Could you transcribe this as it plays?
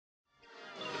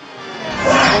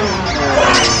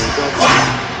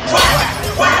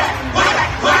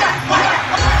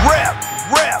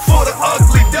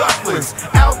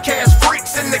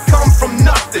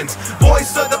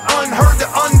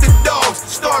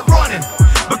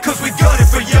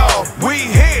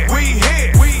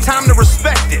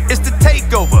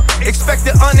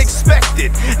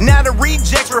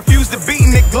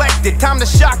expected. Time to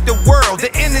shock the world,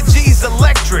 the energy's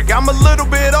electric. I'm a little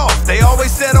bit off, they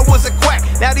always said I was a quack.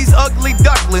 Now these ugly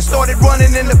ducklings started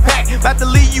running in the pack. About to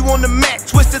leave you on the mat,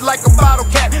 twisted like a bottle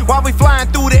cap. While we flying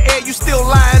through the air, you still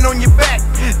lying on your back.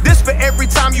 This for every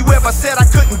time you ever said I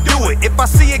couldn't do it. If I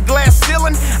see a glass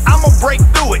ceiling, I'ma break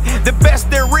through it. The best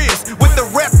there is, with the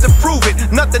rep to prove it.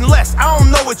 Nothing less, I don't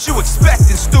know what you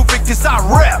expecting, stupid, cause I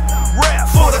rep.